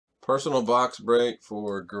Personal box break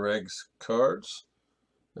for Greg's Cards.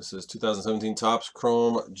 This is 2017 Topps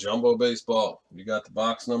Chrome Jumbo Baseball. You got the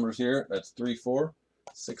box numbers here. That's 3, 4,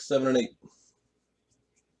 6, 7, and 8.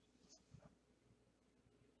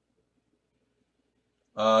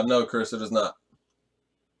 No, Chris, it is not.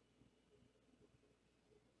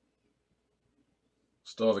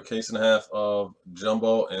 Still have a case and a half of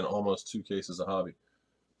Jumbo and almost 2 cases of Hobby.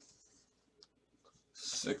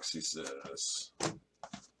 6, he says.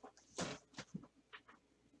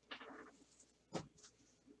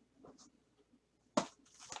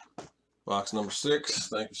 Box number 6.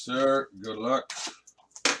 Thank you, sir. Good luck.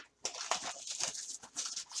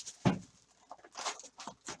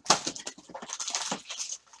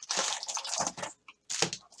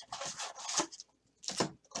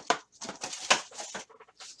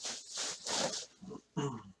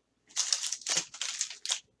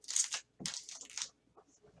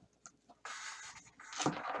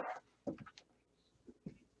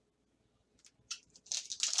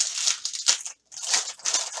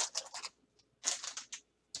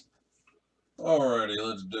 Alrighty,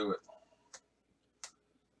 let's do it.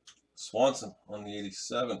 Swanson on the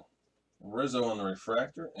 87. Rizzo on the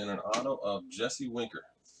refractor, and an auto of Jesse Winker.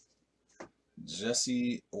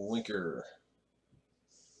 Jesse Winker.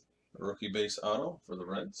 Rookie base auto for the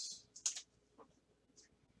Reds.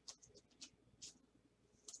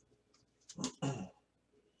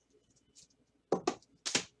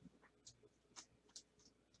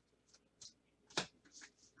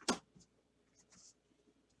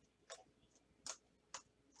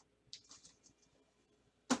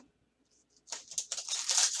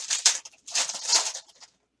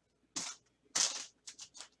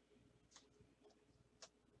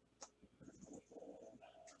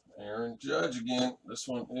 Aaron Judge again. This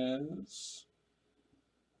one is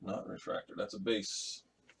not refractor. That's a base.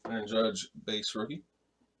 Aaron Judge, base rookie.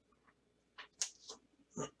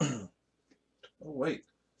 Oh, wait.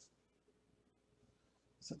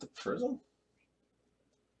 Is that the Prism?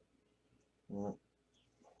 Well,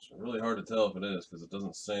 it's really hard to tell if it is because it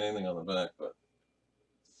doesn't say anything on the back, but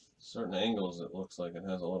certain angles it looks like it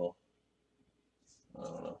has a little, I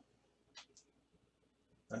don't know.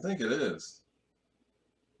 I think it is.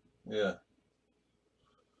 Yeah.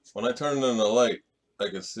 When I turn it in the light, I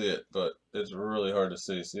can see it, but it's really hard to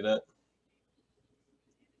see. See that?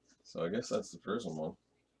 So I guess that's the Prism one.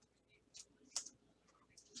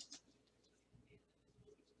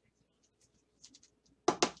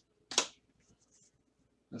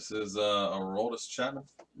 This is a Aroldis Chapman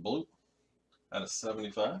blue out of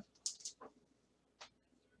 75.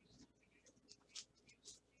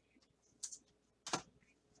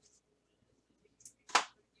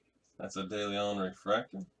 That's a De Leon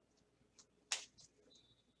refractor.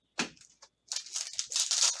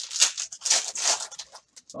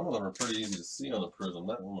 Some of them are pretty easy to see on the Prism.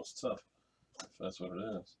 That one was tough, if that's what it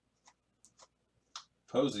is.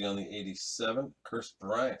 Posey on the 87. Kris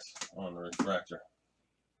Bryant on the refractor.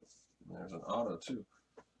 There's an auto, too.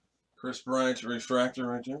 Kris Bryant's refractor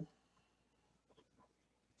right there.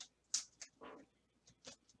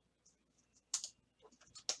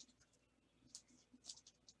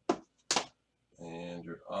 And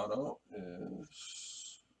your auto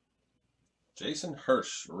is Jason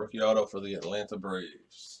Hirsch, rookie auto for the Atlanta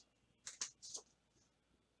Braves.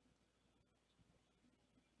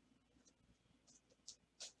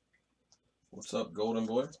 What's up, Golden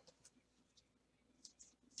Boy?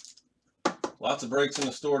 Lots of breaks in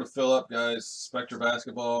the store to fill up, guys. Spectre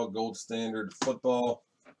Basketball, Gold Standard Football,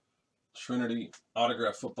 Trinity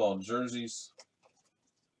Autograph Football jerseys.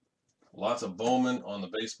 Lots of Bowman on the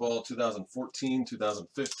baseball, 2014,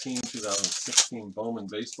 2015, 2016 Bowman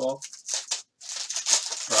baseball.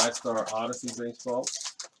 TriStar Odyssey baseball.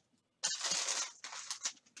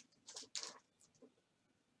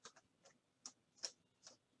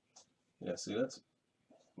 Yeah, see, that's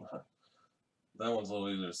that one's a little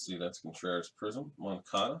easier to see. That's Contreras Prism.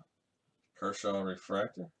 Moncada. Kershaw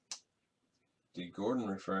refractor. D. Gordon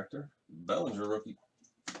refractor. Bellinger rookie.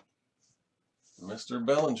 Mr.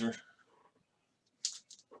 Bellinger.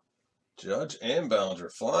 Judge and Bellinger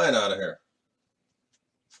flying out of here.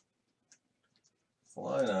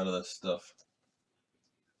 Flying out of this stuff.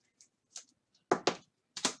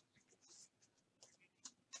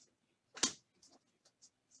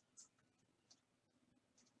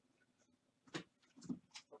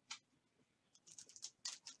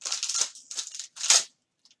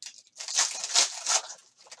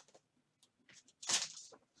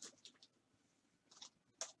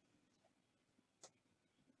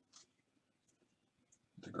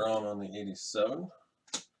 DeGrom on the 87.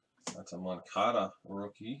 That's a Moncada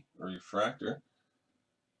rookie refractor.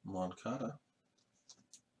 Moncada.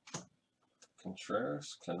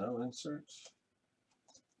 Contreras, Cano inserts.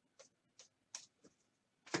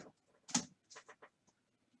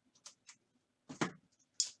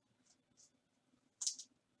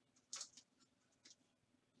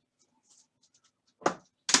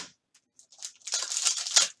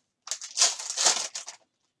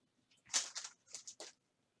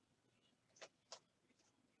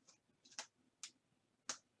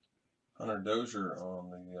 Hunter Dozier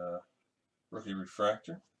on the rookie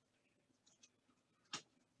refractor.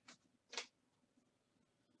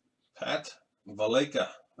 Pat Valaika,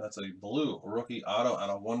 that's a blue rookie auto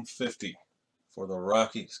out of 150 for the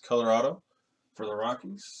Rockies. Color auto for the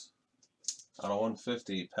Rockies out of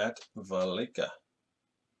 150, Pat Valaika.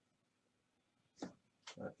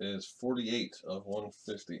 That is 48 of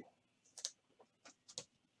 150.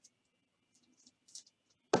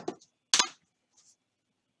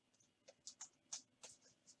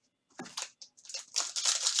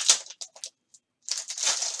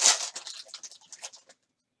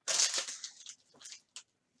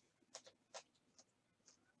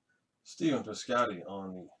 Steven Piscotty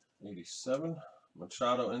on the 87.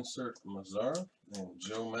 Machado insert Mazzara, and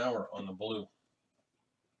Joe Mauer on the blue.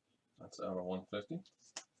 That's out of 150.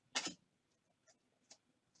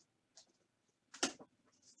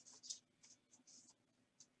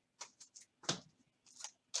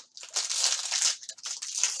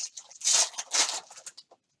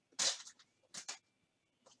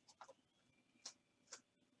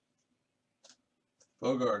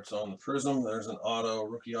 Bogarts on the Prism. There's an auto,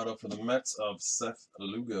 rookie auto for the Mets of Seth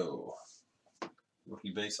Lugo.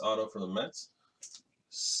 Rookie base auto for the Mets,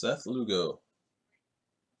 Seth Lugo.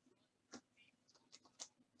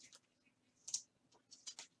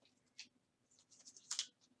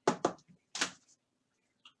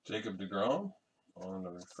 Jacob deGrom on the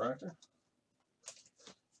refractor.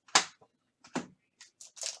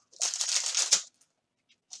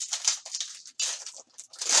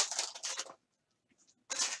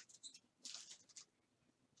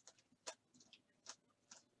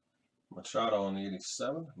 Machado on the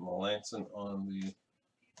 87, Melanson on the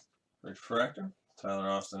refractor, Tyler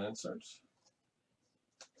Austin inserts.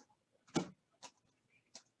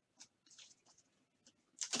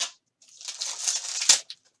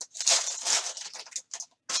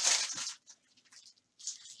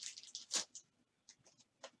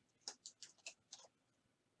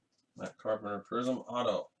 Matt Carpenter Prism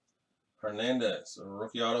auto, Hernandez, a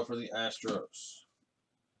rookie auto for the Astros.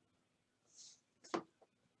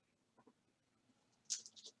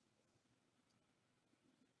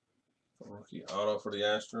 Rookie auto for the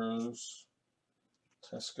Astros,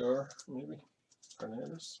 Teoscar, maybe,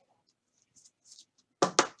 Hernandez.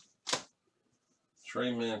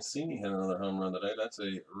 Trey Mancini had another home run today. That's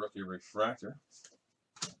a rookie refractor.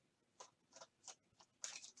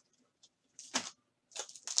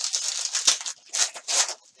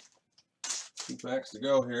 Two packs to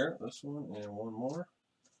go here. This one and one more.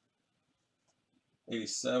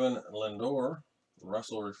 87 Lindor.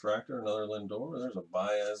 Russell refractor, another Lindor. There's a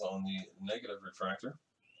Baez on the negative refractor.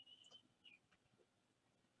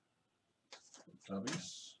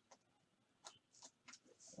 Cubbies.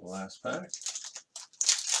 Last pack.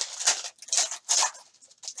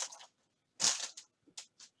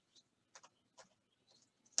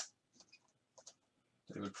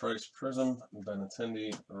 David Price Prism,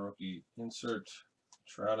 Benintendi rookie insert,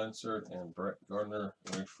 Trout insert, and Brett Gardner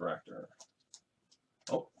refractor.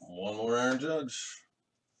 Oh, one more Aaron Judge.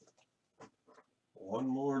 One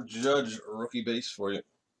more Judge rookie base for you.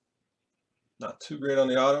 Not too great on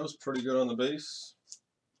the autos, pretty good on the base.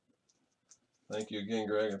 Thank you again,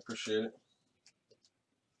 Greg. I appreciate it.